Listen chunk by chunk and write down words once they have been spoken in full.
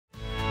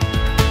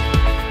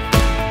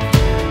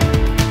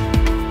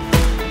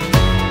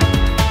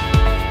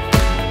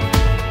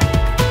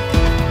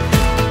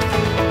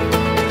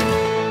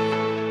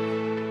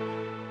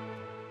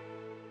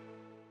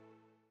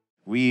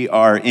We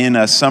are in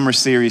a summer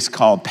series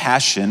called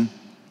Passion,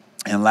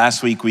 and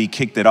last week we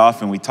kicked it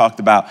off and we talked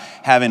about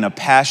having a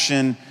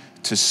passion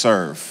to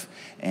serve.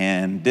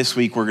 And this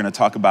week we're going to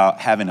talk about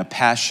having a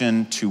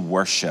passion to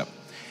worship.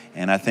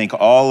 And I think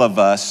all of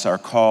us are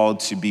called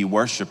to be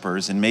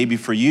worshipers. And maybe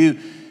for you,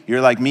 you're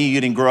like me,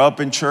 you didn't grow up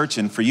in church,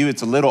 and for you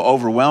it's a little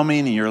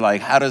overwhelming, and you're like,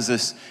 how does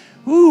this,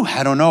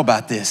 I don't know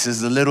about this. This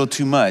is a little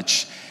too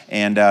much.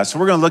 And so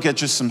we're going to look at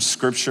just some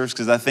scriptures,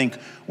 because I think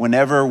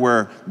whenever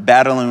we're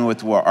battling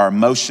with our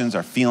emotions,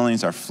 our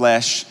feelings, our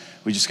flesh,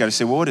 we just got to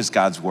say, well, what does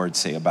God's word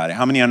say about it?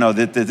 How many of you know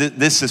that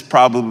this is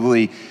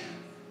probably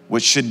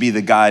what should be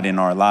the guide in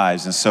our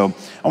lives? And so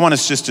I want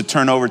us just to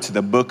turn over to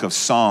the book of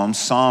Psalms,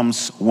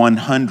 Psalms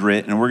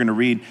 100, and we're going to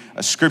read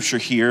a scripture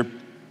here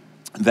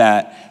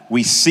that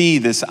we see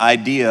this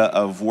idea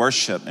of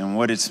worship and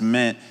what it's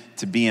meant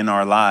to be in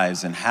our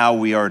lives and how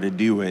we are to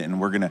do it. And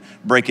we're going to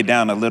break it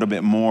down a little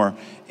bit more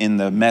in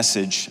the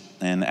message.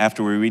 And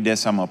after we read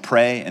this, I'm going to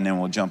pray, and then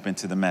we'll jump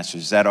into the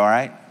message. Is that all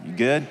right? You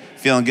good?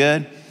 Feeling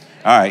good?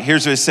 All right,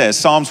 here's what it says.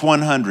 Psalms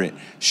 100.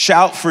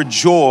 Shout for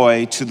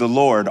joy to the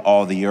Lord,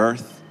 all the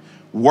earth.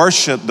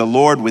 Worship the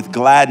Lord with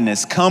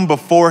gladness. Come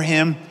before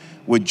him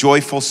with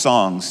joyful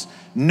songs.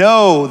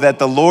 Know that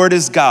the Lord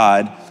is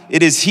God.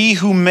 It is he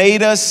who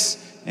made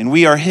us, and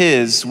we are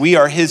his. We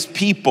are his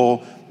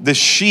people, the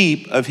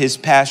sheep of his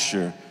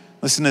pasture.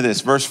 Listen to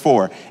this, verse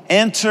 4.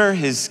 Enter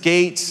his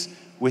gates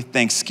with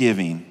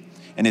thanksgiving,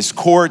 and his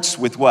courts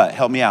with what?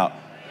 Help me out.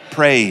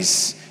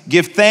 Praise.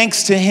 Give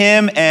thanks to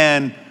him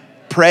and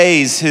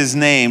praise his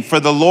name.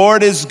 For the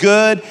Lord is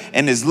good,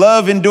 and his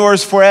love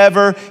endures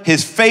forever.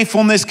 His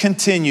faithfulness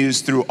continues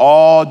through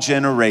all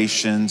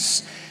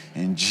generations.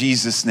 In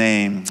Jesus'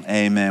 name,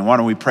 amen. Why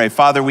don't we pray?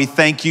 Father, we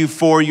thank you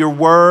for your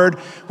word.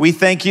 We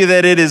thank you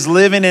that it is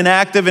living and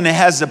active, and it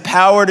has the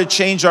power to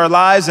change our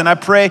lives. And I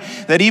pray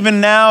that even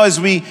now, as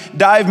we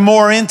dive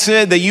more into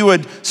it, that you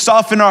would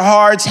soften our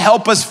hearts,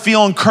 help us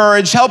feel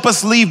encouraged, help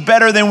us leave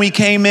better than we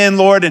came in,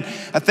 Lord. And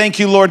I thank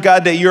you, Lord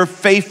God, that your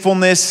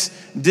faithfulness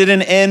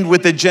didn't end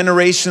with the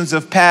generations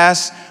of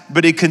past,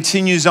 but it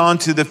continues on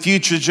to the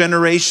future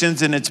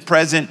generations, and it's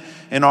present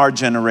in our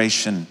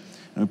generation.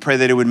 And we pray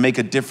that it would make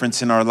a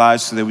difference in our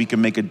lives so that we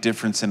can make a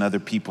difference in other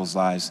people's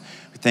lives.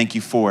 We thank you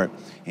for it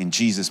in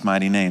Jesus'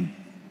 mighty name.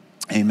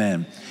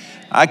 Amen.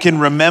 I can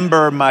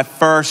remember my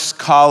first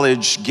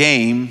college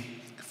game,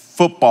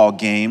 football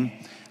game.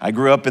 I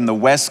grew up in the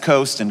West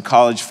Coast, and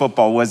college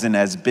football wasn't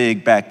as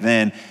big back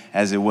then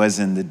as it was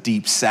in the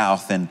deep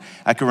South. And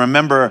I can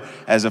remember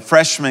as a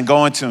freshman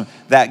going to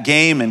that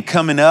game and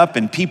coming up,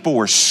 and people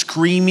were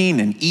screaming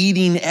and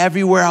eating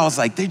everywhere. I was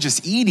like, they're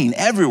just eating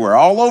everywhere,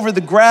 all over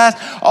the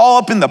grass, all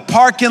up in the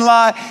parking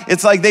lot.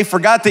 It's like they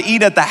forgot to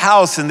eat at the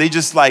house, and they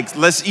just like,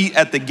 let's eat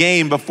at the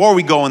game before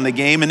we go in the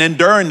game and then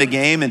during the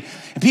game. And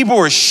people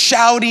were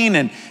shouting,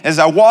 and as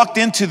I walked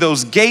into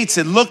those gates,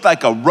 it looked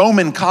like a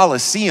Roman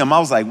Colosseum. I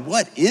was like,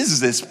 what is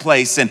this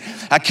place? And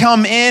I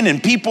come in,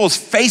 and people's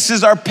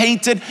faces are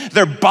painted.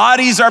 Their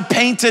bodies are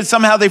painted.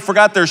 Somehow they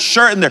forgot their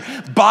shirt, and their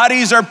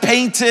bodies are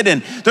painted.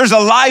 And there's a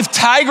live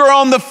tiger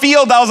on the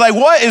field. I was like,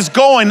 what is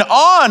going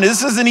on?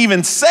 This isn't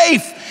even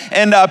safe.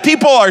 And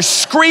people are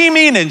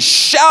screaming and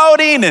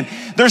shouting, and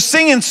they're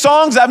singing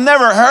songs I've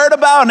never heard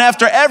about. And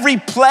after every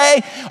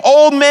play,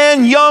 old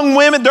men, young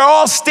women, they're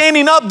all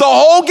standing up the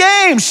whole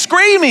game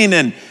screaming.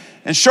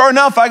 And sure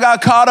enough, I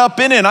got caught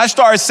up in it. And I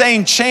started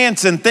saying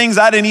chants and things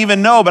I didn't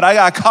even know, but I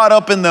got caught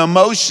up in the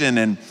emotion.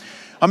 And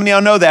how many of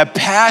y'all know that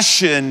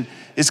passion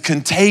is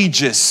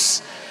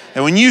contagious?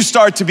 And when you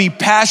start to be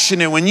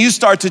passionate, when you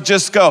start to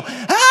just go,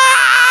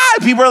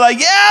 people are like,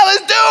 yeah,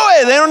 let's do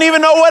it. They don't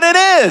even know what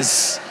it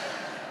is.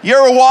 You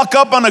ever walk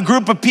up on a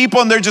group of people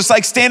and they're just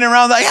like standing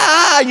around like,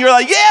 and you're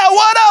like, yeah,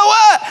 what?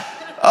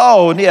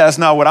 Oh, yeah, that's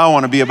not what I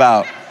want to be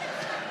about.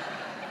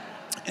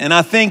 And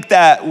I think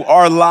that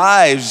our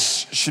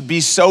lives should be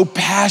so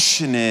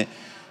passionate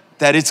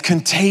that it's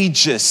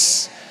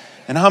contagious.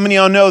 And how many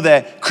of y'all know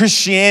that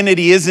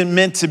Christianity isn't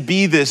meant to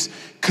be this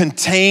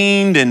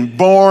contained and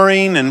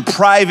boring and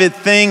private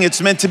thing? It's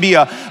meant to be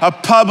a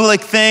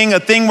public thing, a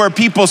thing where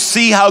people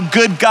see how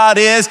good God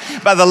is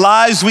by the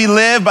lives we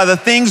live, by the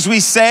things we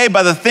say,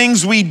 by the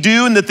things we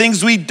do and the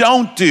things we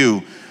don't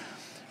do.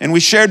 And we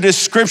shared this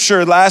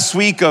scripture last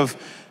week of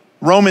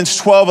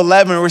Romans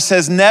 12:11, where it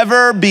says,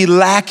 never be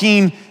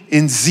lacking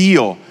in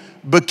zeal,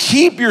 but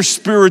keep your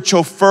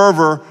spiritual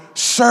fervor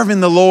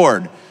serving the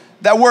Lord.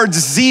 That word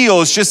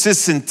zeal is just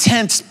this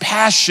intense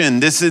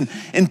passion, this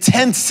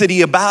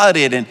intensity about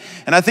it. And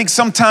I think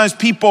sometimes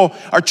people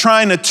are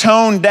trying to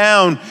tone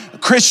down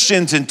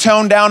Christians and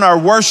tone down our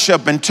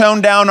worship and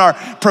tone down our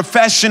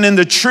profession in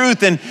the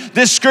truth. And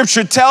this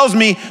scripture tells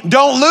me,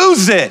 don't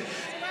lose it.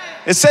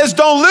 It says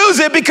don't lose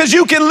it because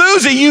you can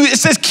lose it. It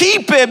says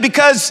keep it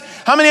because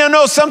how many of you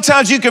know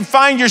sometimes you can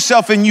find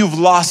yourself and you've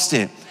lost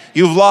it.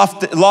 You've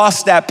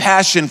lost that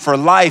passion for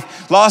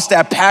life, lost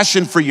that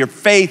passion for your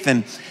faith.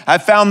 And I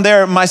found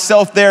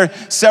myself there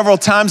several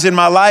times in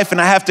my life, and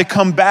I have to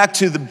come back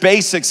to the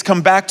basics,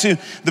 come back to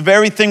the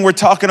very thing we're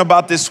talking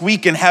about this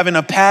week, and having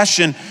a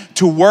passion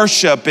to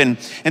worship. And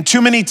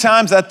too many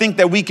times I think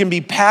that we can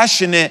be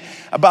passionate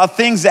about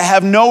things that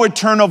have no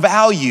eternal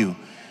value.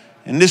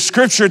 And this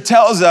scripture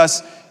tells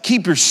us,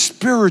 keep your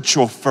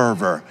spiritual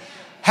fervor.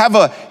 Have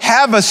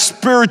a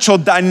spiritual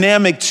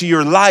dynamic to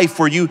your life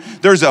where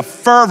there's a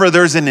fervor,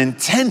 there's an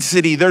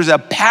intensity, there's a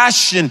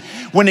passion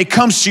when it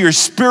comes to your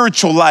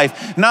spiritual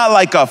life. Not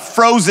like a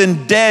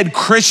frozen dead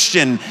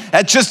Christian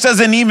that just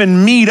doesn't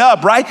even meet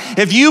up, right?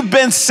 If you've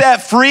been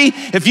set free,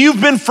 if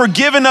you've been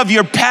forgiven of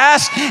your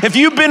past, if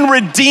you've been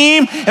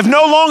redeemed, if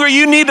no longer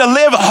you need to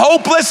live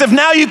hopeless, if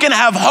now you can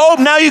have hope,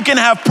 now you can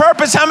have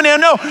purpose, how many of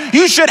you know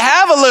you should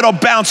have a little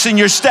bounce in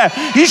your step?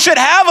 You should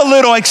have a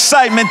little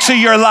excitement to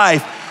your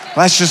life.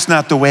 Well, that's just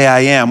not the way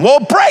I am. Well,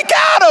 break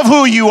out of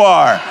who you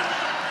are.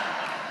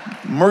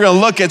 We're going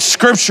to look at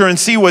scripture and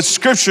see what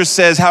scripture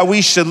says, how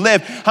we should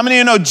live. How many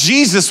of you know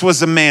Jesus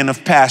was a man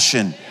of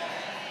passion?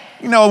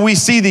 You know, we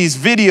see these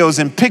videos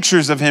and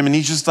pictures of him, and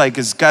he's just like,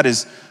 he's got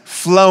his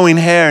flowing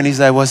hair, and he's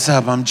like, what's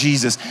up? I'm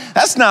Jesus.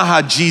 That's not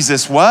how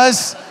Jesus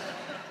was.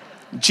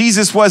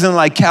 Jesus wasn't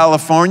like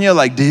California,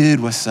 like,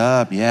 dude, what's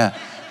up? Yeah,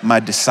 my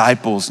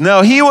disciples.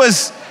 No, he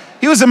was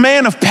a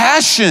man of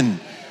passion.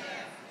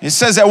 It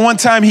says at one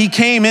time he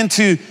came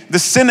into the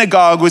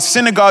synagogue, which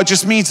synagogue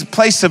just means a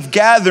place of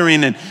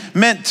gathering and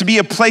meant to be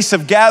a place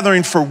of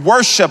gathering for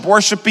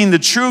worshiping the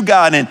true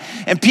God.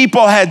 And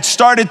people had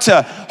started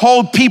to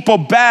hold people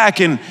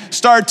back and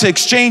start to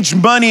exchange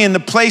money in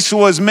the place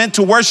was meant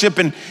to worship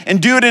and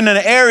do it in an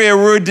area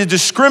where it would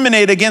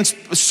discriminate against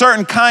a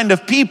certain kind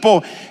of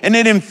people. And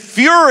it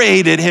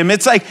infuriated him.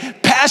 It's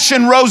like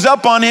passion rose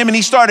up on him and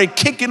he started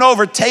kicking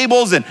over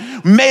tables and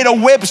made a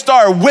whip,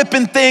 started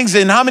whipping things.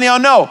 And how many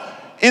of y'all know?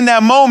 In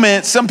that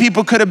moment, some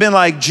people could have been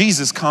like,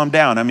 Jesus, calm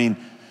down. I mean,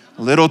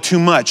 a little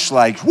too much,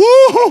 like,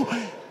 woo!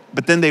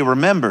 But then they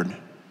remembered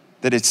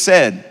that it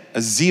said,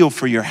 a zeal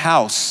for your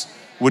house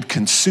would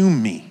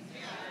consume me.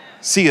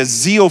 See, a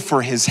zeal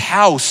for his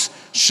house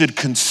should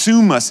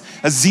consume us.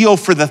 A zeal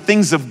for the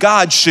things of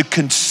God should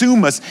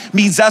consume us.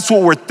 Means that's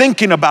what we're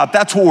thinking about.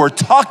 That's what we're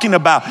talking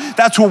about.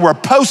 That's what we're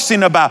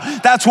posting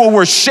about. That's what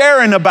we're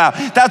sharing about.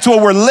 That's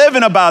what we're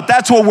living about.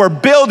 That's what we're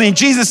building.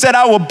 Jesus said,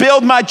 I will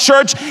build my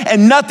church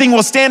and nothing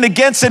will stand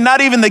against it,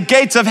 not even the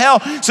gates of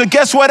hell. So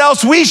guess what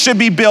else we should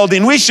be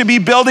building? We should be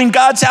building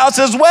God's house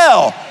as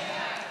well.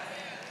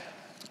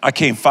 I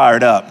came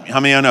fired up. How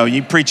many of you know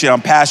you preach it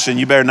on passion,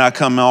 you better not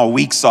come all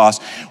weak sauce.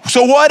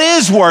 So what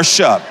is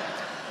worship?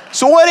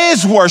 So what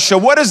is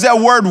worship? What does that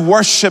word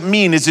worship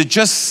mean? Is it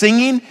just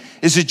singing?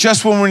 Is it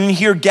just when we're in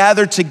here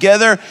gathered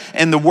together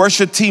and the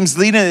worship team's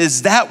leading?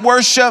 Is that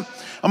worship?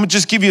 I'm gonna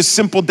just give you a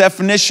simple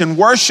definition.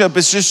 Worship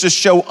is just to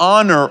show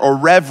honor or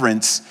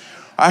reverence.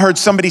 I heard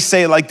somebody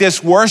say it like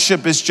this: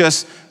 worship is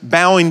just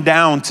bowing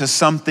down to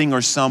something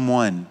or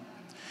someone.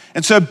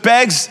 And so it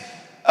begs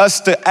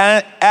us to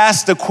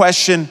ask the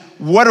question,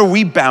 what are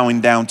we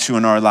bowing down to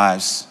in our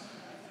lives?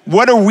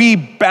 What are we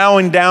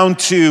bowing down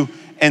to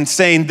and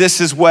saying,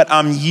 this is what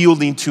I'm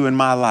yielding to in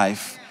my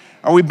life?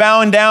 Are we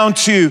bowing down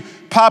to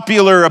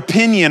popular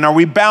opinion? Are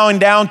we bowing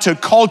down to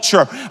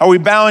culture? Are we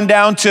bowing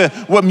down to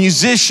what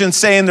musicians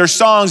say in their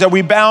songs? Are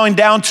we bowing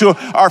down to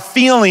our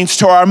feelings,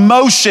 to our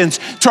emotions,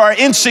 to our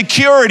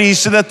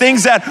insecurities, to the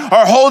things that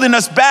are holding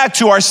us back,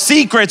 to our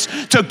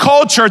secrets, to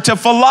culture, to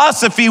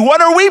philosophy?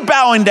 What are we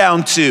bowing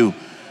down to?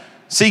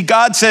 See,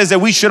 God says that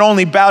we should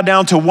only bow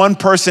down to one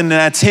person, and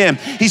that's him.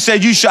 He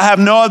said, you shall have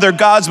no other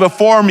gods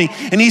before me.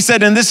 And he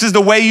said, and this is the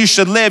way you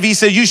should live. He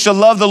said, you shall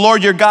love the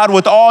Lord your God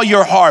with all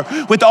your heart,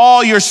 with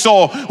all your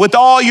soul, with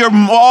all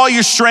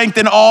your strength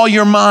and all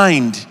your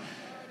mind.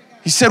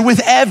 He said,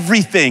 with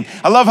everything.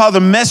 I love how the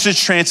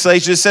Message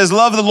translation says,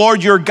 love the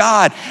Lord your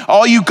God,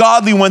 all you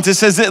godly ones. It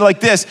says it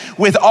like this: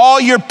 with all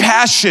your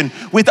passion,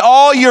 with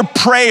all your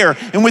prayer,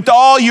 and with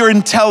all your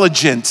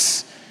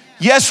intelligence.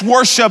 Yes,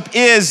 worship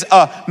is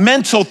a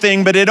mental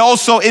thing, but it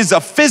also is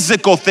a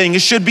physical thing.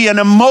 It should be an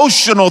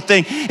emotional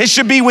thing. It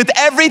should be with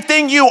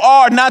everything you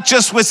are, not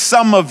just with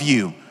some of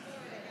you.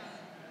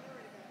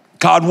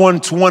 God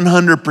wants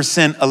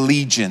 100%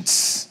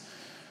 allegiance.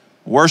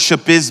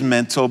 Worship is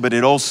mental, but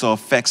it also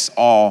affects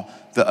all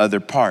the other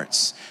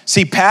parts.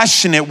 See,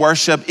 passionate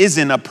worship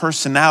isn't a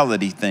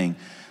personality thing.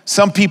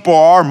 Some people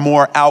are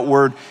more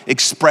outward,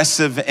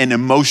 expressive, and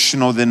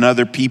emotional than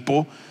other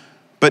people.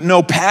 But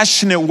no,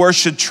 passionate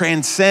worship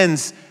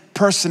transcends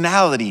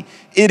personality.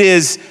 It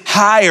is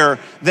higher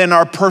than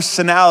our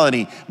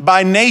personality.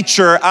 By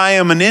nature, I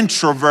am an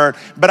introvert,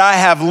 but I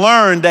have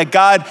learned that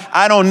God,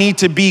 I don't need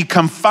to be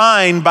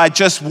confined by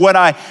just what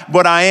I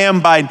am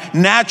by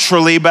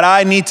naturally, but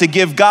I need to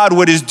give God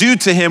what is due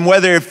to him,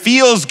 whether it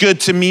feels good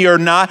to me or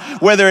not,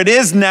 whether it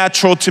is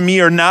natural to me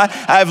or not.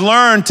 I've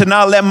learned to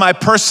not let my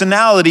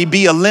personality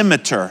be a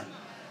limiter.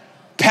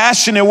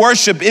 Passionate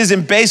worship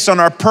isn't based on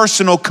our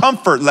personal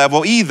comfort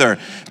level either.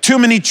 Too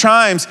many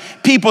times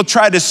people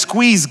try to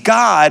squeeze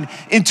God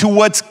into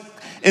what's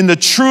in the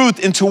truth,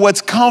 into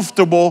what's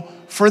comfortable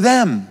for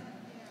them.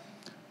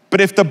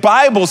 But if the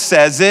Bible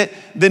says it,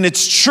 then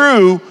it's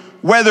true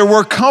whether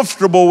we're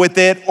comfortable with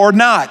it or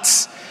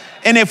not.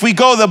 And if we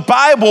go the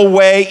Bible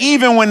way,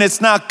 even when it's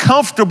not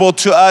comfortable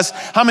to us,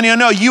 how many of you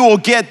know you will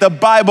get the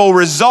Bible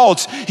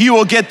results? You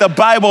will get the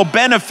Bible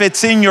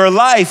benefits in your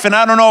life. And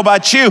I don't know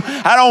about you,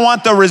 I don't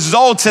want the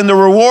results and the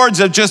rewards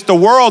of just the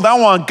world. I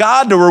want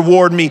God to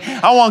reward me.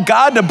 I want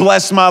God to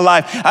bless my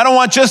life. I don't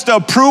want just the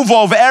approval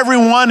of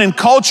everyone in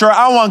culture.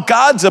 I want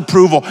God's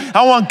approval.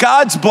 I want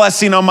God's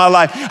blessing on my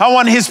life. I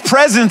want His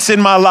presence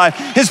in my life.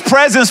 His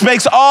presence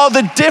makes all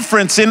the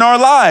difference in our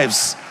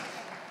lives.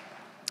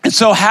 And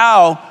so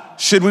how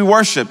should we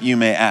worship, you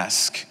may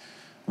ask?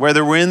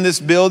 Whether we're in this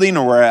building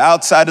or we're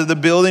outside of the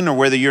building, or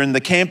whether you're in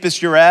the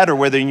campus you're at, or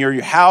whether in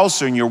your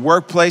house or in your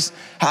workplace,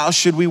 how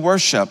should we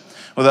worship?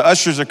 Well, the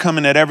ushers are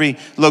coming at every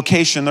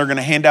location. They're going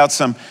to hand out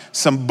some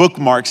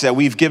bookmarks that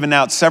we've given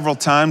out several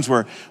times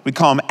where we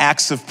call them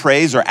acts of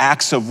praise or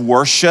acts of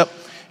worship.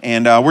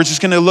 And we're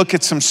just going to look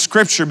at some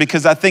scripture,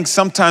 because I think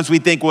sometimes we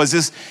think, well,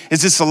 is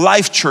this a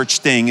Life Church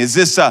thing? Is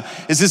this a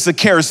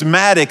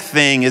charismatic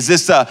thing?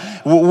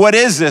 What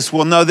is this?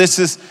 Well, no, this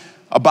is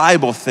a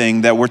Bible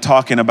thing that we're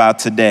talking about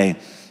today.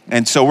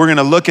 And so we're going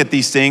to look at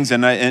these things,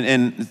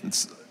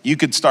 and you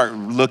could start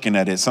looking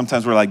at it.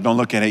 Sometimes we're like, don't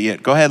look at it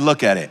yet. Go ahead,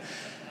 look at it.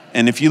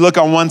 And if you look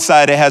on one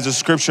side, it has a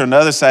scripture. On the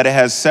other side, it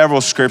has several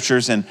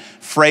scriptures and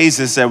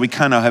phrases that we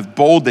kind of have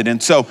bolded.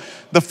 And so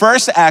the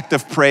first act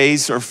of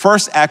praise or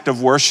first act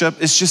of worship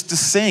is just to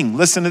sing.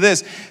 Listen to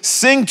this.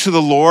 Sing to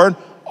the Lord,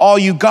 all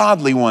you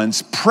godly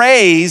ones.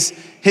 Praise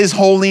His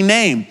holy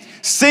name.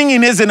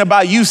 Singing isn't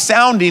about you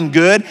sounding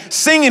good.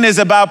 Singing is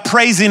about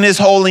praising His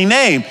holy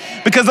name.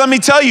 Because let me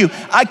tell you,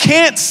 I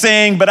can't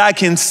sing, but I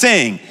can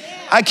sing.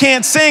 I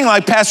can't sing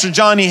like Pastor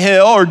Johnny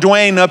Hill or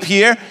Dwayne up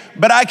here,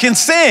 but I can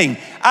sing.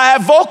 I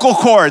have vocal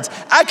cords.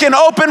 I can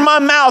open my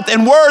mouth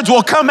and words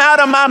will come out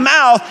of my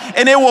mouth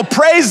and it will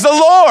praise the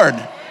Lord.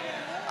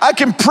 I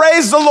can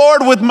praise the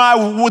Lord with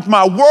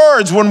my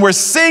words when we're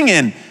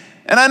singing.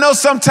 And I know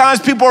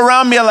sometimes people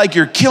around me are like,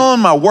 you're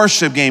killing my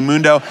worship game,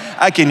 Mundo.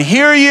 I can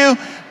hear you.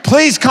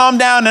 Please calm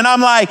down. And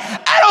I'm like,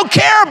 I don't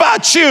care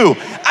about you.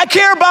 I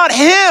care about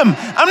Him.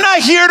 I'm not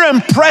here to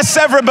impress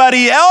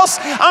everybody else.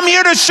 I'm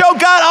here to show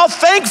God how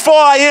thankful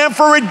I am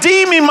for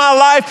redeeming my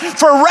life,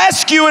 for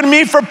rescuing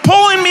me, for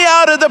pulling me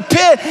out of the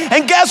pit.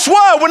 And guess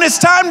what? When it's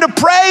time to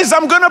praise,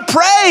 I'm going to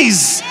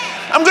praise.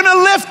 I'm going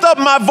to lift up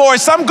my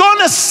voice. I'm going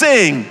to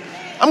sing.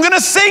 I'm going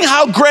to sing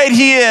how great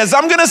He is.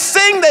 I'm going to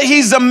sing that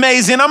He's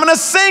amazing. I'm going to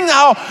sing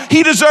how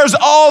He deserves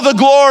all the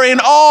glory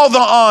and all the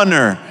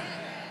honor.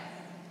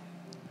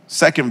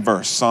 Second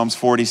verse, Psalms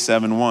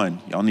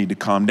 47:1. Y'all need to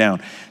calm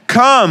down.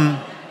 Come,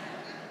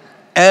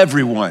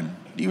 everyone.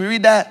 Do you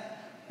read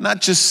that?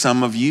 Not just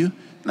some of you,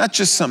 not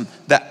just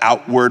the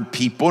outward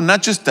people,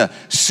 not just the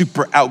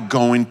super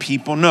outgoing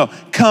people. No,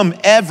 come,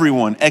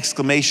 everyone,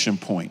 exclamation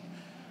point.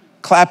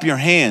 Clap your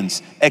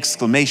hands,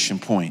 exclamation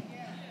point.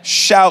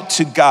 Shout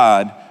to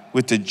God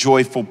with a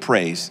joyful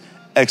praise,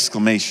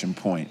 exclamation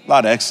point. A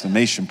lot of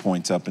exclamation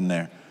points up in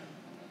there.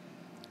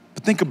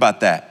 But think about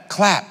that.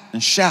 Clap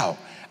and shout.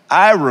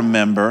 I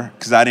remember,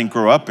 because I didn't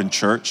grow up in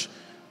church,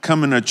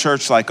 coming to a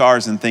church like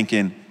ours and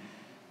thinking,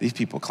 these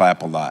people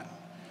clap a lot.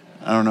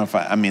 I don't know if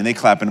they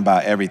clapping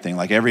about everything.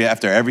 Like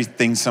after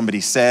everything somebody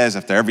says,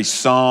 after every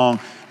song,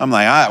 I'm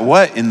like,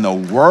 what in the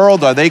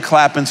world are they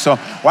clapping? So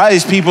why are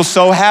these people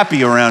so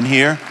happy around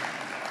here?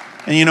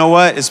 And you know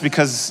what? It's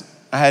because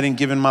I hadn't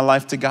given my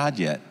life to God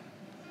yet.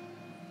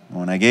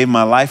 When I gave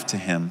my life to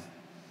Him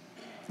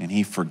and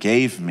He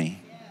forgave me,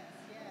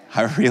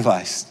 I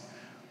realized,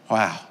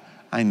 wow,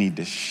 I need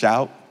to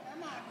shout.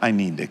 I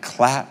need to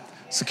clap.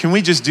 So can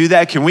we just do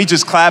that? Can we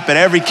just clap at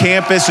every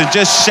campus and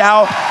just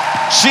shout,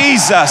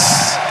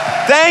 Jesus.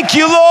 Thank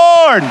you,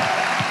 Lord.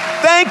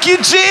 Thank you,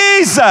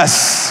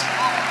 Jesus.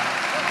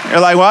 You're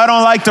like, well, I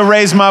don't like to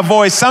raise my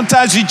voice.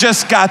 Sometimes you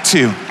just got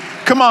to.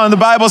 Come on, the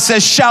Bible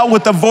says shout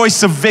with the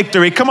voice of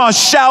victory. Come on,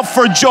 shout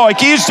for joy.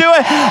 Can you just do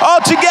it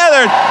all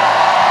together?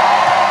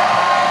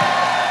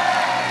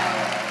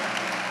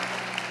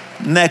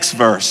 Next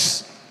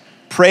verse.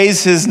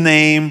 Praise His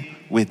name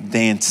with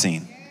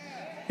dancing.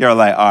 You're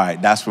like, all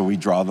right, that's where we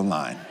draw the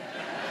line.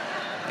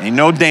 Ain't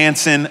no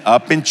dancing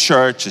up in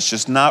church. It's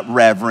just not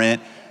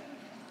reverent.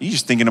 You're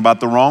just thinking about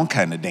the wrong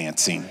kind of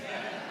dancing.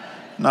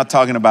 I'm not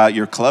talking about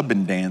your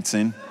clubbing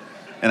dancing.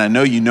 And I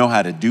know you know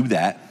how to do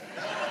that.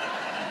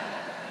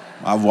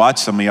 I've watched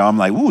some of y'all. I'm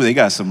like, ooh, they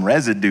got some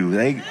residue.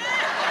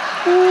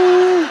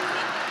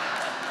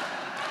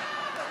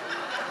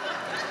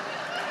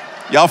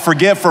 Y'all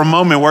forget for a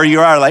moment where you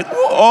are, like,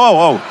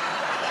 oh.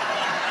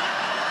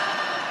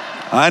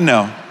 I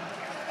know.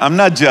 I'm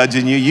not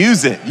judging you.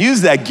 Use it.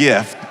 Use that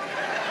gift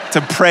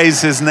to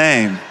praise His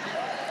name.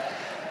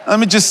 Let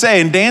me just say,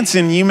 in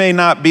dancing, you may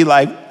not be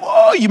like,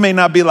 whoa,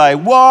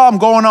 I'm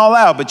going all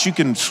out, but you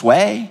can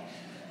sway.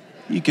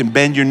 You can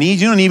bend your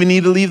knees. You don't even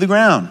need to leave the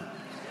ground.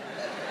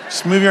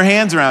 Just move your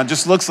hands around. It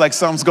just looks like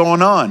something's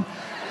going on.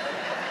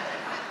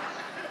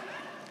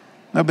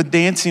 No, but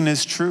dancing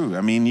is true.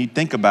 I mean, you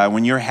think about it.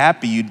 When you're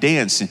happy, you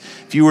dance.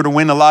 If you were to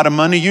win a lot of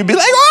money, you'd be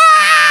like,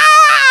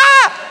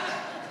 ah!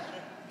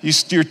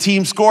 Your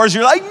team scores,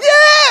 you're like,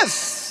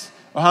 yes!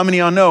 Well, how many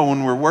of y'all know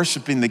when we're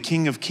worshiping the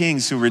King of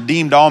Kings who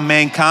redeemed all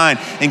mankind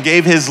and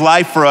gave his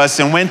life for us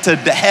and went to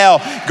hell,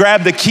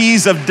 grabbed the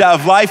keys of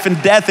life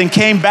and death and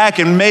came back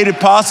and made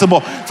it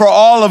possible for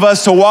all of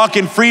us to walk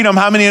in freedom?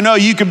 How many of you know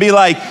you could be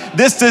like,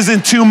 this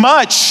isn't too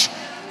much?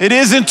 It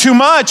isn't too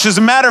much. As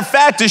a matter of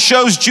fact, it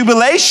shows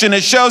jubilation.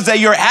 It shows that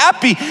you're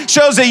happy. It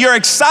shows that you're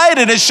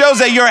excited. It shows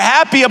that you're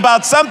happy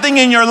about something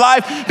in your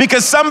life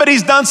because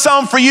somebody's done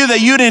something for you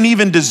that you didn't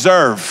even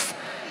deserve.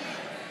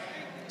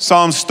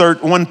 Psalms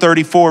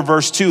 134,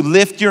 verse 2,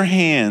 lift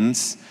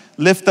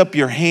up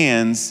your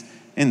hands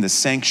in the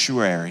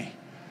sanctuary.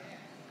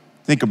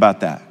 Think about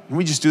that. Can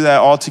we just do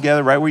that all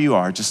together right where you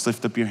are? Just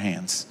lift up your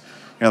hands.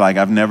 You're like,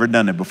 I've never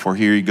done it before.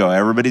 Here you go.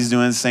 Everybody's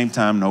doing it at the same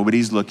time.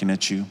 Nobody's looking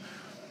at you.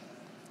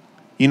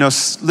 You know,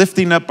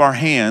 lifting up our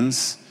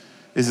hands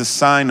is a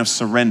sign of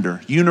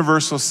surrender,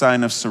 universal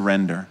sign of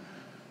surrender.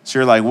 So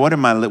you're like,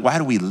 why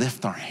do we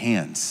lift our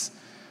hands?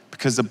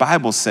 Because the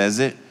Bible says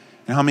it.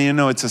 And how many of you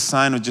know it's a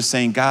sign of just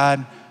saying,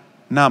 God,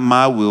 not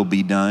my will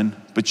be done,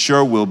 but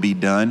your will be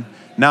done.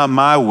 Not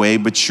my way,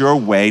 but your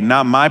way.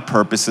 Not my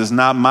purposes,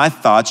 not my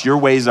thoughts. Your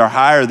ways are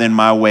higher than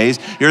my ways.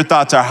 Your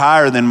thoughts are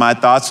higher than my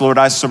thoughts. Lord,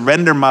 I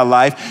surrender my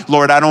life.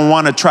 Lord, I don't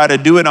want to try to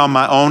do it on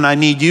my own. I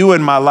need you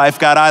in my life.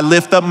 God, I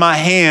lift up my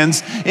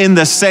hands in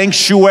the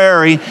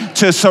sanctuary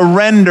to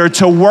surrender,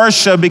 to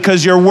worship,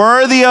 because you're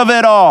worthy of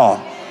it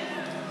all.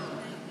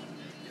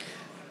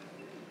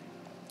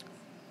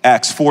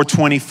 Acts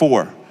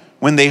 4:24.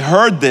 When they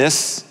heard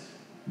this,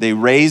 they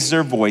raised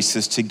their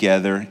voices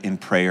together in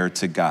prayer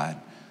to God.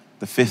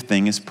 The fifth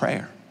thing is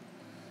prayer.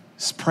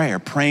 It's prayer,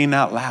 praying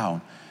out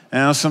loud.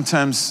 And I know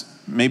sometimes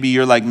maybe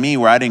you're like me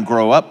where I didn't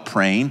grow up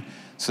praying,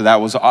 so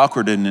that was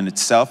awkward in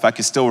itself. I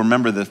can still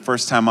remember the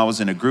first time I was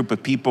in a group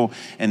of people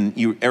and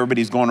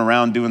everybody's going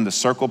around doing the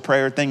circle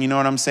prayer thing, you know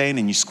what I'm saying?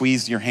 And you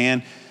squeeze your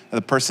hand of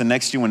the person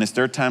next to you when it's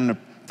their time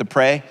to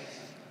pray.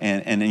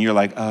 And then you're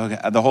like, oh,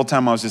 God. The whole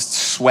time I was just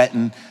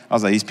sweating. I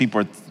was like, these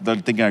people they're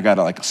thinking I got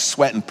like a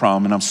sweating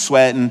problem, and I'm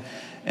sweating,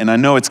 and I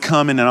know it's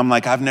coming, and I'm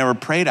like, I've never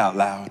prayed out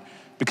loud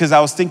because I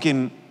was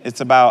thinking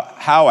it's about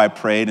how I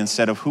prayed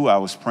instead of who I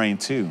was praying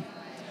to,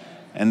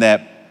 and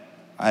that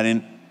I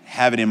didn't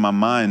have it in my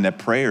mind that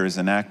prayer is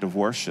an act of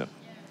worship,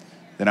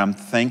 that I'm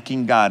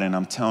thanking God and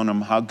I'm telling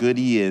him how good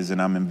he is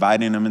and I'm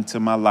inviting him into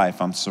my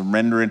life. I'm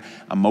surrendering,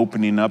 I'm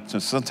opening up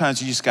to.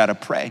 Sometimes you just got to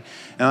pray.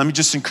 And let me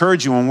just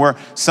encourage you, when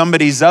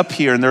somebody's up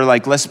here and they're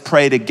like, let's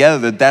pray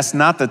together, that's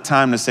not the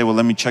time to say, well,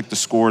 let me check the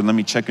score, let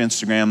me check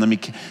Instagram, let me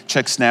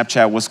check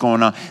Snapchat, what's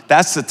going on.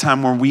 That's the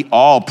time where we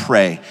all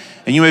pray.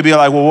 And you may be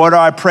like, well, what do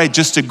I pray?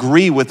 Just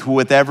agree with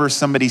whatever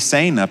somebody's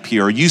saying up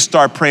here. Or you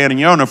start praying on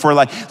your own. If we're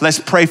like, let's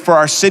pray for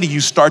our city, you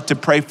start to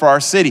pray for our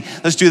city.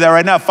 Let's do that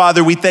right now.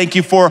 Father, we thank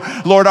you for,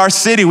 Lord, our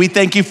city. We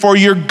thank you for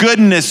your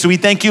goodness. We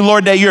thank you,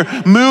 Lord, that you're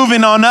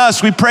moving on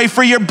us. We pray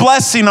for your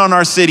blessing on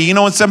our city. You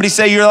know, when somebody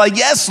say, you're like,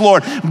 yes,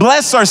 Lord,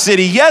 bless our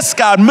city. Yes,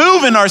 God,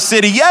 move in our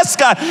city. Yes,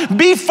 God,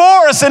 be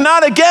for us and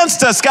not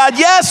against us. God,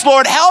 yes,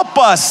 Lord, help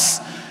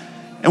us.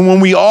 And when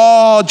we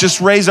all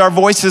just raise our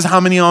voices, how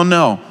many of y'all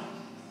know?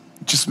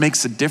 It just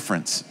makes a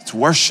difference. It's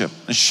worship.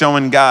 It's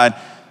showing God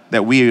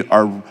that we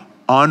are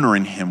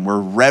honoring him.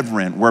 We're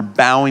reverent. We're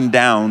bowing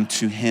down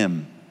to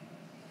him.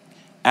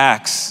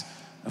 Acts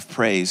of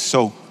praise.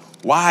 So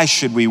why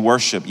should we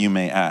worship, you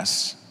may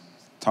ask?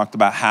 Talked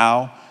about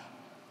how,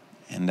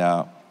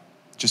 and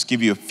just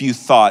give you a few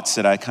thoughts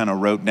that I kind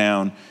of wrote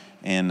down.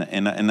 And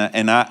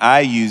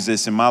I use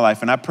this in my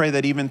life. And I pray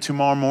that even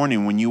tomorrow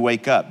morning when you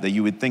wake up, that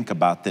you would think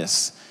about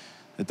this.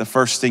 That the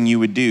first thing you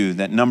would do,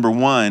 that number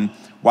one,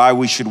 why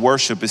we should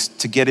worship is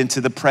to get into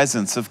the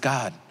presence of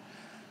God.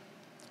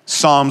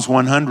 Psalms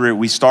 100,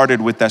 we started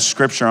with that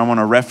scripture. I want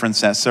to reference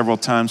that several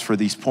times for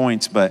these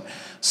points, but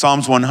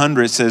Psalms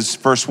 100 says,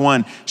 verse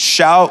 1,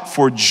 shout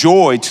for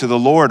joy to the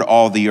Lord,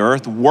 all the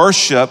earth.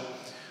 Worship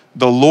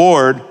the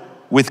Lord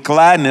with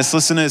gladness.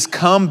 Listen to this,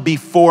 come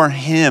before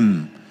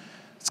him.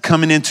 It's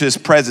coming into his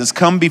presence.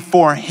 Come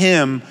before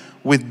him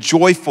with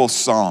joyful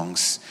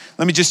songs.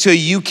 Let me just tell you,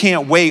 you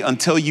can't wait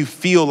until you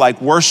feel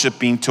like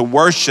worshiping to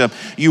worship.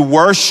 You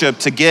worship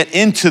to get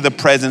into the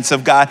presence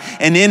of God.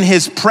 And in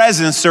his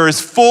presence, there is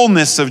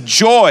fullness of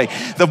joy.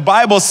 The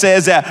Bible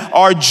says that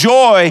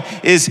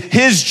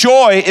his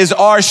joy is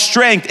our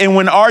strength. And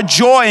when our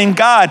joy in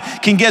God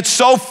can get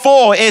so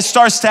full, it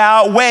starts to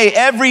outweigh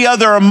every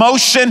other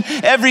emotion,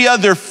 every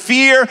other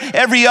fear,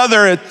 every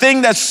other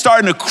thing that's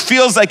starting to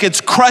feels like it's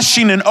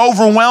crushing and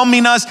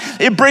overwhelming us.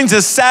 It brings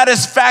a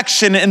satisfaction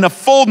satisfaction and the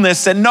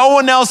fullness that no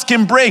one else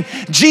can bring.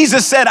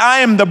 Jesus said, I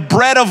am the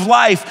bread of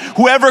life.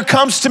 Whoever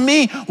comes to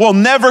me will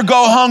never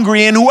go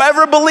hungry, and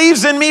whoever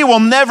believes in me will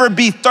never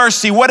be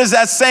thirsty. What is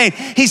that saying?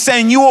 He's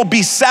saying you will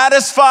be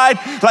satisfied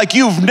like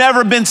you've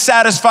never been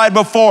satisfied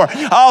before.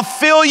 I'll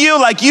fill you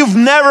like you've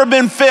never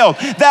been filled.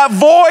 That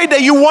void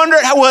that you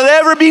wondered will it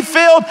ever be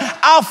filled,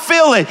 I'll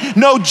fill it.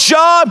 No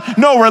job,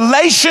 no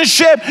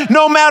relationship,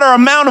 no matter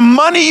amount of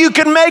money you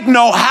can make,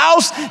 no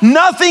house,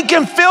 nothing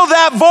can fill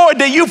that void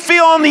that you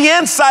feel on the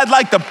inside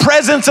like the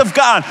presence of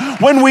God.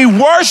 When we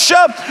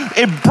worship,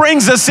 it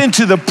brings us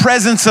into the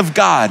presence of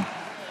God.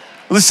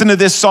 Listen to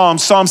this Psalm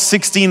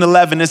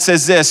 16:11. It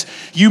says this,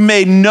 you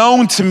made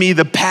known to me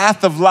the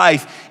path of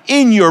life.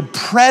 In your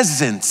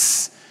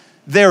presence,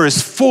 there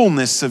is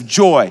fullness of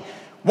joy.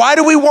 Why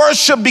do we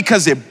worship?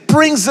 Because it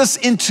brings us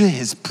into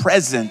his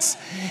presence,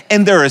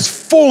 and there is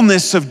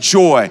fullness of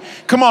joy.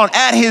 Come on,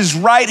 at his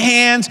right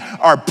hand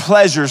are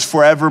pleasures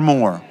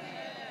forevermore.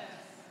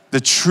 The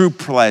true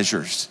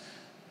pleasures,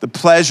 the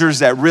pleasures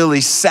that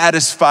really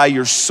satisfy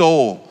your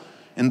soul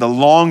and the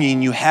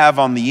longing you have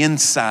on the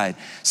inside.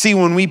 See,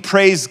 when we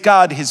praise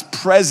God, his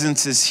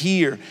presence is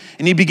here,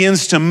 and he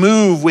begins to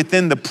move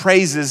within the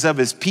praises of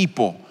his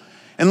people.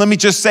 And let me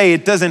just say,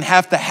 it doesn't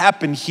have to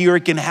happen here.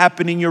 It can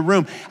happen in your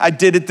room. I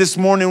did it this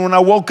morning when I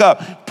woke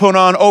up,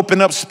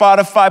 opened up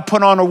Spotify,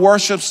 put on a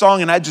worship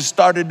song, and I just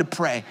started to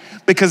pray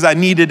because I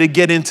needed to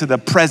get into the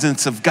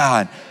presence of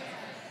God.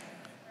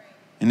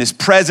 And his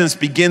presence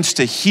begins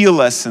to heal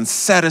us and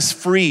set us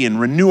free and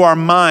renew our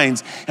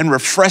minds and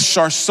refresh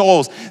our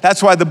souls.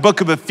 That's why the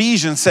book of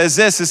Ephesians says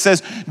this. It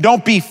says,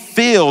 don't be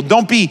filled,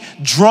 don't be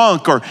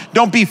drunk, or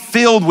don't be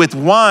filled with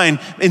wine.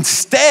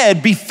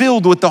 Instead, be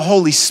filled with the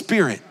Holy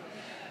Spirit.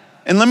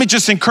 And let me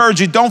just encourage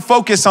you, don't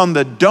focus on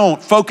the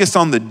don't, focus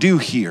on the do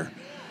here.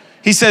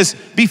 He says,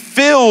 be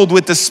filled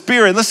with the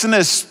Spirit. Listen to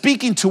this,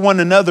 speaking to one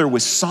another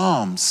with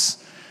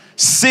psalms,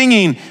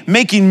 singing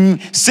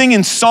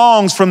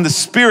songs from the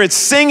Spirit.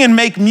 Sing and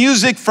make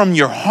music from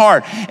your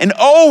heart, and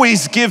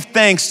always give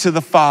thanks to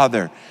the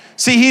Father.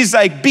 See, he's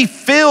like, be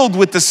filled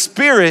with the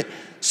Spirit,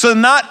 so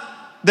not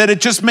that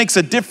it just makes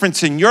a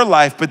difference in your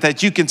life, but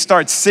that you can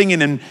start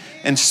singing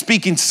and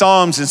speaking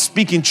psalms and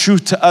speaking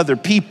truth to other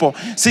people.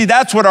 See,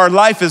 that's what our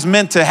life is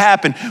meant to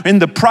happen. In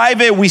the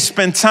private, we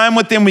spend time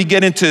with him. We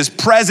get into his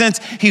presence.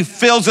 He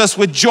fills us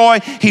with joy.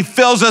 He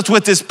fills us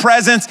with his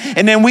presence.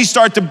 And then we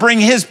start to bring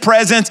his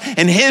presence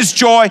and his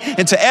joy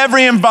into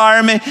every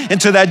environment,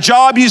 into that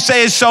job you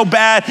say is so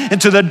bad,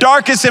 into the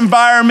darkest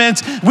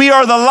environments. We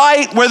are the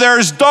light where there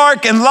is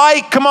dark, and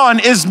light, come on,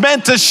 is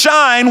meant to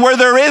shine where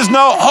there is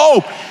no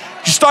hope.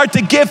 You start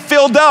to get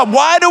filled up.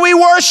 Why do we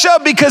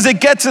worship? Because it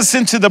gets us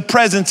into the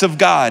presence of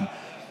God.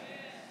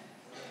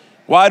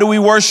 Why do we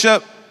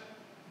worship?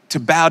 To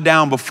bow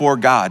down before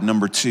God,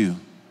 number 2.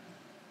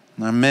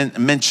 And I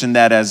mentioned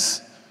that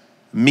as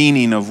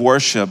meaning of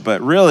worship,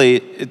 but really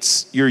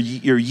it's you're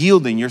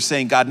yielding. You're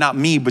saying, God, not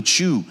me, but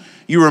you.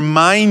 You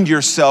remind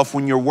yourself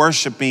when you're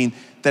worshiping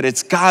that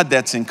it's God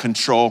that's in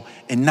control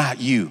and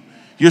not you.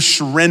 You're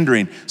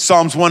surrendering.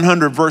 Psalms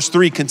 100 verse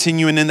 3,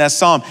 continuing in that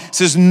psalm,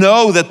 says,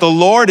 know that the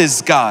Lord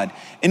is God,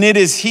 and it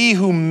is he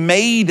who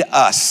made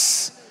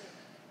us,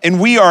 and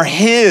we are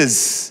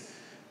his.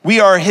 We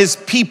are his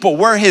people.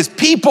 We're his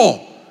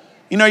people.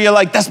 You know, you're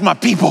like, that's my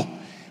people.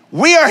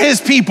 We are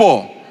his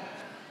people.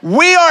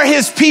 We are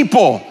his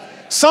people.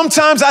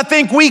 Sometimes I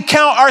think we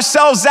count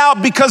ourselves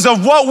out because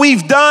of what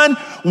we've done,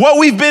 what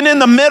we've been in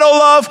the middle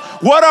of,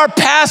 what our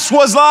past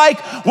was like,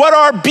 what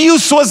our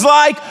abuse was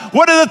like,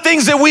 what are the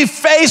things that we've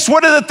faced,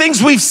 what are the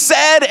things we've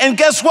said, and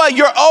guess what?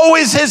 You're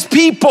always his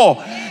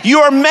people. You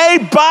are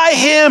made by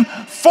him,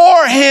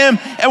 for him,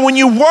 and when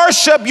you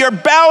worship, you're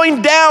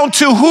bowing down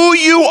to who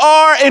you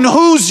are and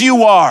whose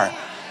you are.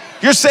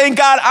 You're saying,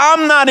 God,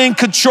 I'm not in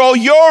control,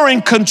 you're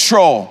in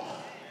control.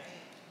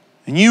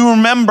 And you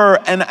remember,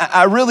 and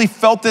I really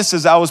felt this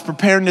as I was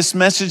preparing this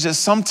message, that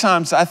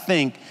sometimes I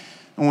think,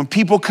 and when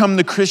people come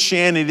to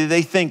Christianity,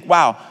 they think,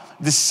 wow,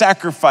 this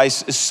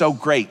sacrifice is so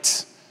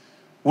great.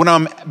 When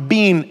I'm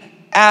being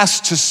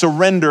asked to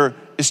surrender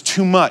is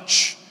too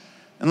much.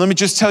 And let me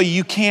just tell you,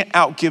 you can't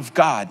outgive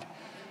God.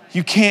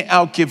 You can't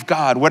outgive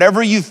God.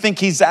 Whatever you think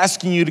he's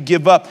asking you to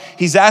give up,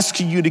 he's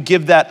asking you to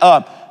give that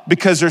up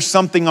because there's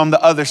something on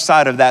the other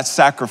side of that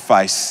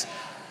sacrifice.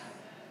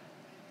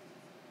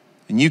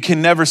 And you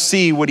can never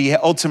see what he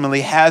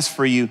ultimately has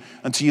for you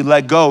until you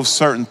let go of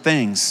certain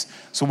things.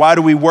 So why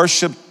do we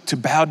worship? To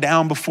bow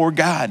down before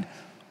God.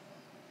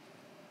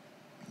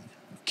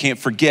 Can't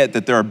forget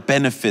that there are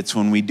benefits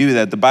when we do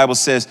that. The Bible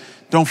says,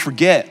 don't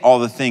forget all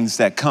the things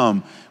that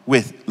come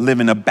with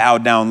living a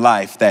bowed down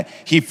life, that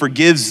he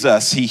forgives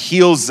us, he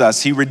heals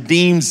us, he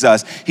redeems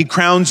us, he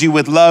crowns you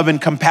with love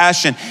and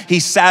compassion, he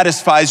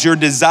satisfies your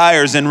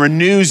desires and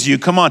renews you.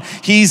 Come on,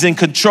 he's in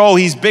control.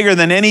 He's bigger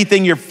than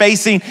anything you're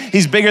facing.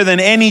 He's bigger than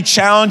any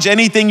challenge,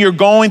 anything you're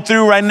going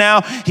through right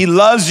now. He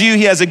loves you.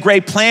 He has a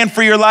great plan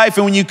for your life.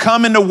 And when you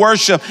come into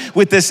worship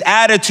with this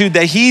attitude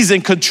that he's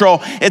in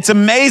control, it's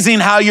amazing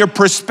how your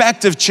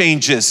perspective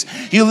changes.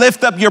 You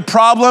lift up your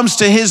problems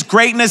to his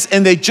greatness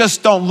and they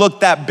just don't look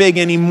that big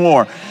anymore.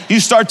 You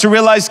start to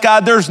realize,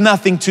 God, there's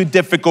nothing too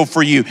difficult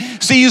for you.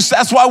 See,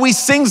 that's why we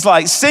sing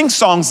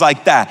songs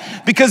like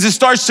that, because it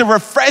starts to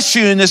refresh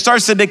you and it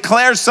starts to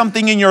declare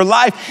something in your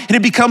life, and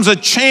it becomes a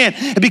chant.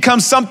 It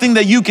becomes something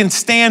that you can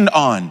stand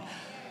on.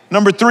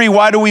 Number 3,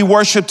 why do we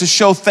worship? To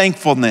show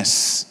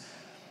thankfulness.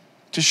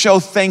 To show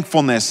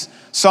thankfulness.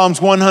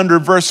 Psalms 100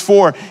 verse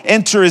 4,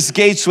 enter his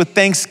gates with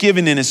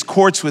thanksgiving and his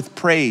courts with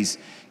praise.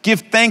 Give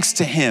thanks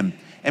to him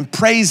and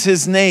praise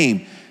his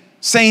name,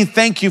 saying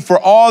thank you for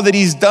all that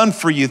he's done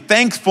for you.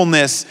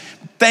 Thankfulness,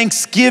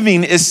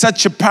 thanksgiving is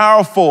such a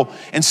powerful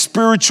and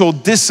spiritual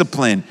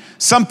discipline,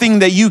 something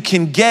that you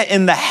can get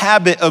in the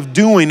habit of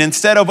doing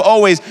instead of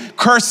always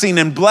cursing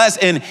and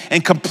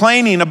and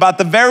complaining about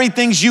the very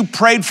things you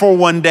prayed for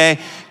one day.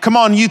 Come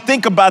on, you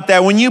think about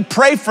that. When you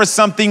pray for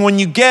something, when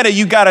you get it,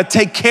 you got to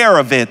take care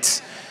of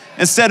it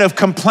instead of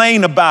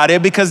complain about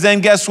it, because then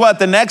guess what?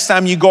 The next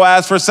time you go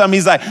ask for something,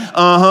 he's like,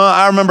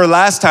 I remember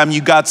last time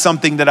you got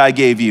something that I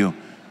gave you.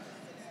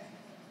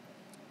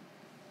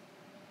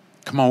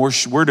 Come on,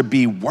 we're to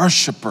be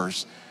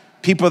worshipers,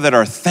 people that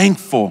are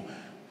thankful.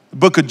 The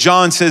book of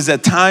John says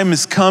that time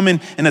is coming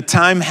and a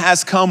time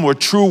has come where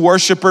true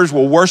worshipers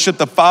will worship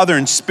the Father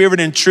in spirit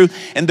and truth,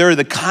 and they're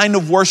the kind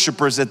of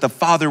worshipers that the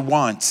Father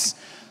wants.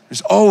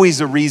 There's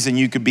always a reason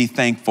you could be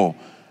thankful.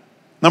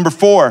 Number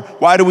 4,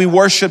 why do we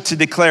worship? To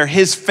declare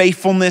his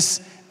faithfulness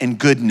and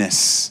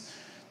goodness.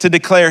 To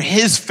declare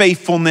his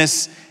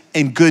faithfulness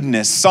and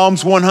goodness.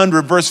 Psalms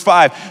 100 verse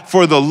 5,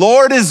 for the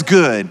Lord is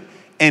good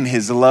and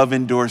his love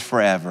endures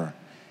forever.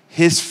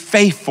 His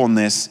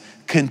faithfulness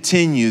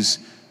continues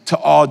to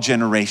all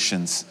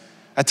generations.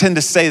 I tend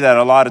to say that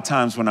a lot of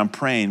times when I'm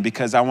praying,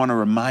 because I want to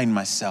remind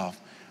myself,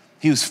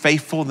 he was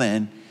faithful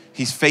then,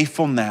 he's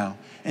faithful now,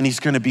 and he's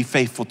going to be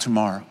faithful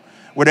tomorrow.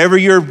 Whatever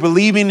you're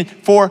believing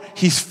for,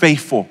 he's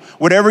faithful.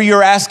 Whatever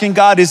you're asking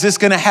God, is this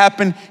going to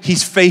happen?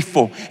 He's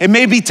faithful. It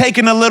may be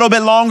taking a little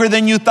bit longer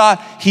than you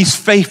thought. He's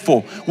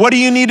faithful. What do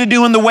you need to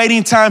do in the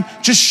waiting time?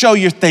 Just show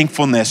your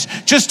thankfulness.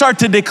 Just start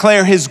to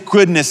declare his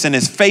goodness and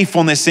his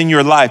faithfulness in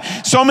your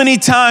life. So many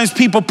times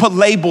people put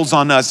labels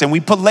on us and we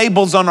put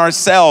labels on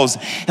ourselves,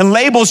 and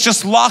labels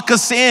just lock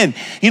us in.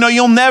 You know,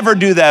 you'll never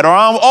do that, or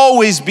I'll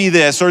always be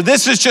this, or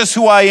this is just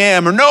who I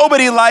am, or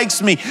nobody likes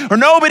me, or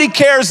nobody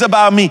cares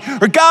about me,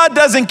 or God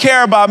doesn't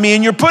care about me.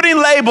 And you're putting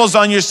labels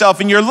on yourself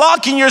and you're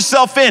locking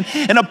yourself in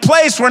a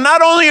place where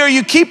not only are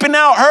you keeping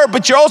out hurt,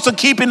 but you're also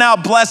keeping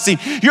out blessing.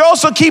 You're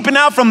also keeping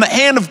out from the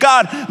hand of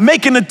God,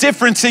 making a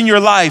difference in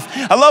your life.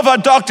 I love how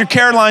Dr.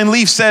 Caroline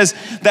Leaf says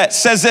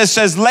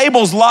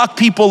labels lock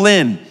people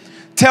in,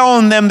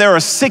 telling them they're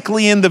a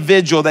sickly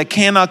individual that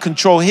cannot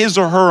control his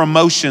or her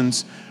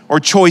emotions or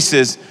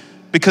choices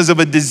because of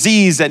a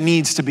disease that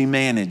needs to be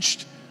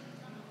managed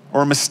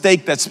or a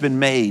mistake that's been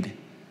made.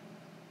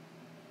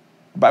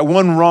 By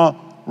one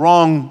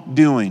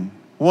wrongdoing,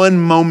 one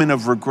moment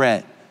of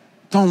regret.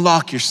 Don't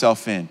lock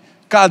yourself in.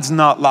 God's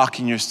not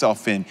locking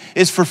yourself in.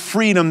 It's for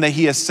freedom that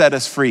he has set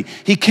us free.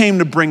 He came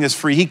to bring us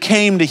free. He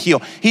came to heal.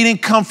 He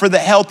didn't come for the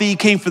healthy. He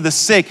came for the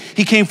sick.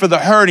 He came for the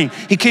hurting.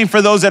 He came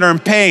for those that are in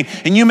pain.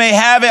 And you may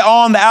have it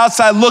all on the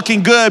outside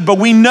looking good, but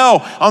we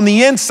know on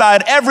the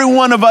inside, every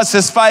one of us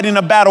is fighting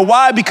a battle.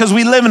 Why? Because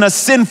we live in a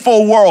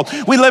sinful world.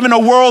 We live in a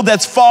world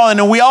that's fallen,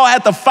 and we all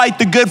have to fight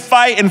the good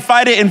fight and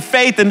fight it in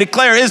faith and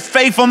declare his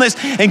faithfulness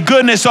and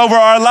goodness over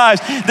our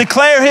lives.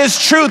 Declare his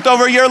truth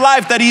over your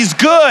life, that he's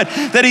good,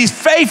 that he's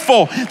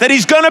faithful, that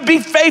he's going to be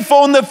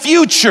faithful in the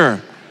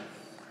future.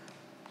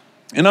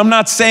 And I'm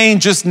not saying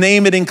just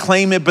name it and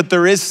claim it, but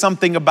there is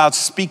something about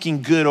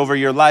speaking good over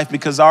your life,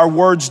 because our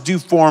words do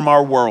form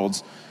our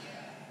worlds.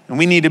 And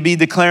we need to be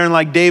declaring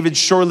like David,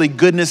 surely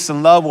goodness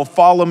and love will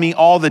follow me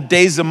all the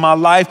days of my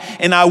life,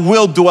 and I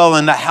will dwell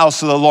in the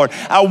house of the Lord.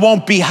 I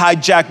won't be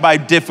hijacked by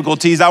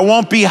difficulties. I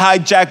won't be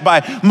hijacked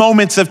by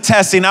moments of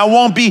testing. I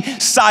won't be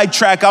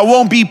sidetracked. I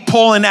won't be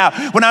pulling out.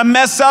 When I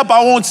mess up,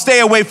 I won't stay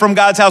away from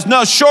God's house.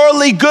 No,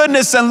 surely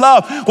goodness and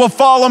love will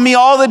follow me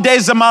all the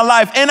days of my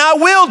life, and I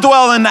will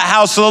dwell in the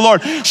house of the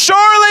Lord.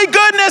 Surely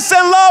goodness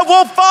and love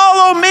will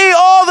follow me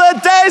all the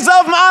days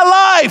of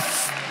my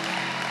life.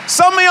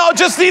 Some of y'all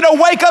just need to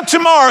wake up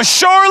tomorrow.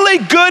 Surely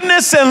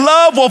goodness and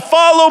love will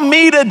follow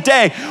me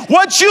today.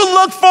 What you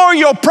look for,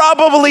 you'll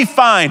probably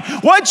find.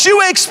 What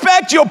you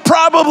expect, you'll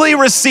probably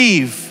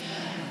receive.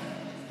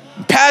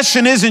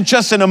 Passion isn't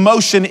just an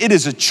emotion, it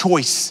is a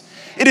choice.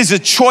 It is a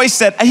choice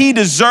that he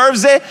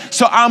deserves it,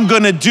 so I'm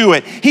going to do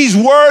it. He's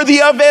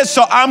worthy of it,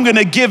 so I'm going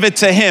to give it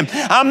to him.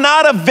 I'm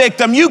not a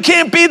victim. You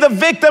can't be the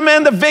victim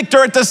and the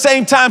victor at the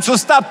same time, so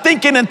stop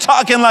thinking and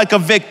talking like a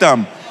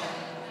victim.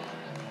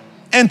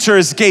 Enter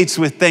his gates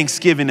with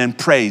thanksgiving and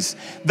praise.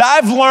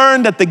 I've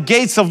learned that the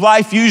gates of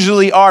life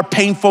usually are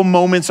painful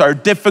moments, our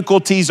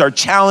difficulties, our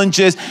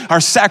challenges,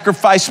 our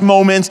sacrifice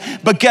moments.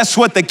 But guess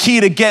what? The key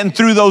to getting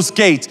through those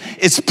gates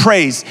is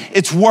praise.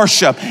 It's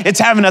worship. It's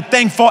having a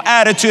thankful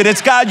attitude.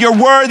 It's, God, you're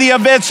worthy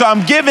of it, so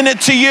I'm giving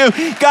it to you.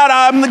 God,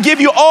 I'm going to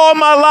give you all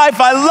my life.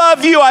 I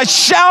love you. I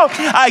shout.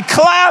 I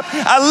clap.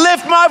 I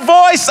lift my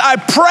voice. I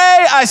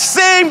pray. I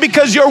sing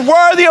because you're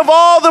worthy of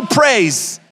all the praise.